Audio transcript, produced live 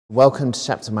Welcome to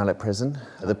Shepton Mallet Prison.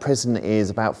 The prison is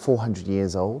about 400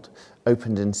 years old,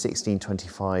 opened in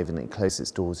 1625 and it closed its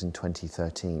doors in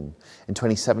 2013. In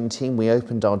 2017 we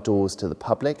opened our doors to the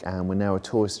public and we're now a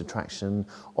tourist attraction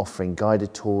offering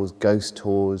guided tours, ghost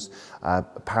tours,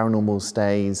 paranormal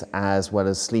stays as well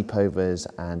as sleepovers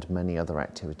and many other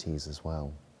activities as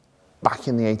well. Back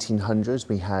in the 1800s,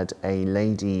 we had a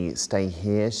lady stay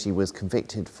here. She was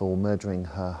convicted for murdering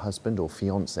her husband, or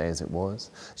fiancé as it was.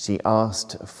 She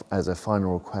asked as a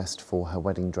final request for her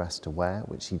wedding dress to wear,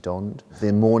 which she donned.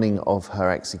 The morning of her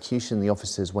execution, the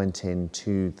officers went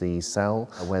into the cell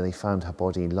where they found her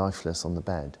body lifeless on the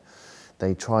bed.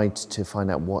 They tried to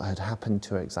find out what had happened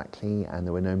to her exactly, and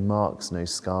there were no marks, no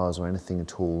scars or anything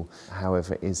at all.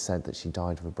 However, it is said that she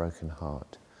died of a broken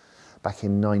heart. Back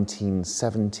in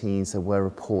 1970s, there were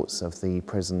reports of the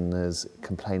prisoners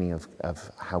complaining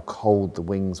of how cold the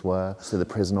wings were, so the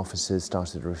prison officers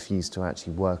started to refuse to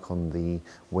actually work on the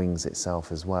wings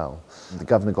itself as well. The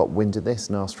governor got wind of this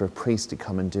and asked for a priest to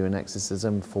come and do an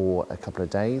exorcism for a couple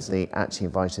of days. They actually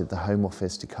invited the Home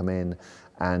Office to come in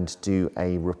and do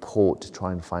a report to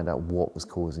try and find out what was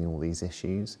causing all these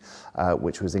issues,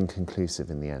 which was inconclusive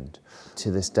in the end.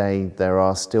 To this day, there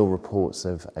are still reports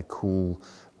of a cool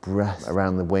breath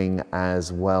around the wing,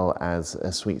 as well as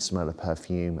a sweet smell of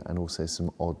perfume and also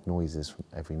some odd noises from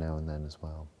every now and then as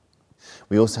well.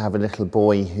 We also have a little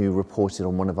boy who reported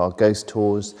on one of our ghost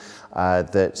tours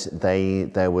that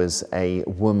there was a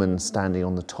woman standing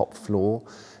on the top floor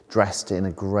dressed in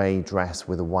a grey dress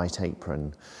with a white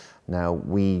apron. Now,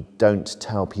 we don't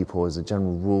tell people as a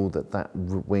general rule that that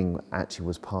wing actually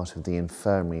was part of the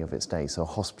infirmary of its day, so a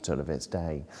hospital of its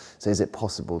day. So is it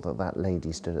possible that that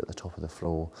lady stood at the top of the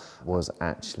floor was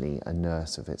actually a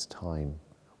nurse of its time?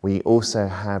 We also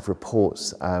have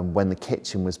reports when the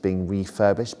kitchen was being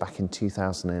refurbished back in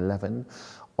 2011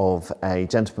 of a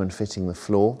gentleman fitting the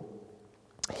floor.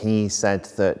 He said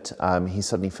that he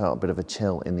suddenly felt a bit of a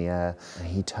chill in the air.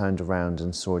 He turned around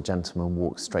and saw a gentleman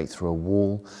walk straight through a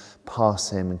wall, pass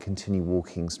him and continue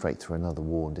walking straight through another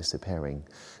wall and disappearing.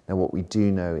 Now what we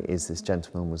do know is this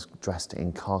gentleman was dressed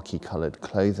in khaki coloured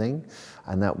clothing,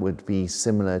 and that would be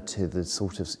similar to the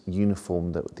sort of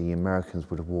uniform that the Americans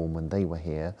would have worn when they were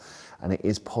here, and it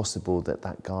is possible that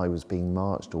that guy was being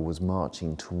marched or was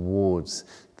marching towards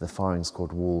the firing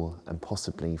squad wall and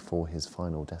possibly for his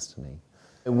final destiny.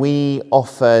 We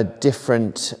offer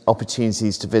different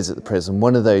opportunities to visit the prison.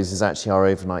 One of those is actually our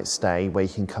overnight stay, where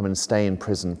you can come and stay in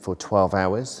prison for 12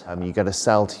 hours. You get a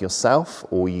cell to yourself,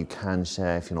 or you can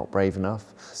share if you're not brave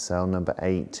enough. Cell number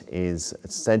 8 is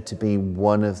said to be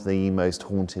one of the most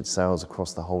haunted cells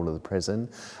across the whole of the prison.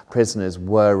 Prisoners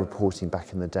were reporting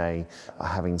back in the day,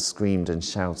 having screamed and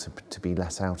shouted to be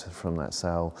let out from that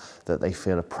cell, that they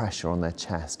feel a pressure on their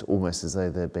chest, almost as though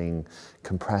they're being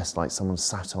compressed, like someone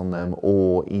sat on them,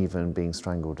 or even being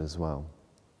strangled as well.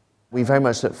 We very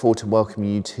much look forward to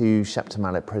welcoming you to Shepton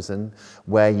Mallet Prison,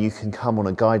 where you can come on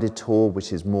a guided tour,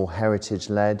 which is more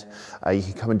heritage-led. You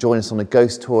can come and join us on a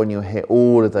ghost tour and you'll hear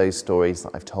all of those stories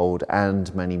that I've told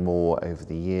and many more over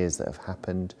the years that have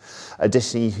happened.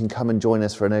 Additionally, you can come and join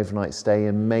us for an overnight stay,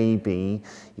 and maybe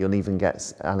you'll even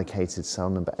get allocated cell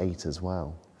number 8 as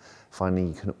well. Finally,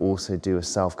 you can also do a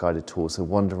self-guided tour, so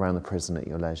wander around the prison at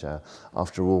your leisure.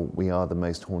 After all, we are the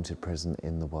most haunted prison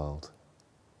in the world.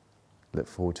 Look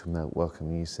forward to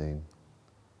welcoming you soon.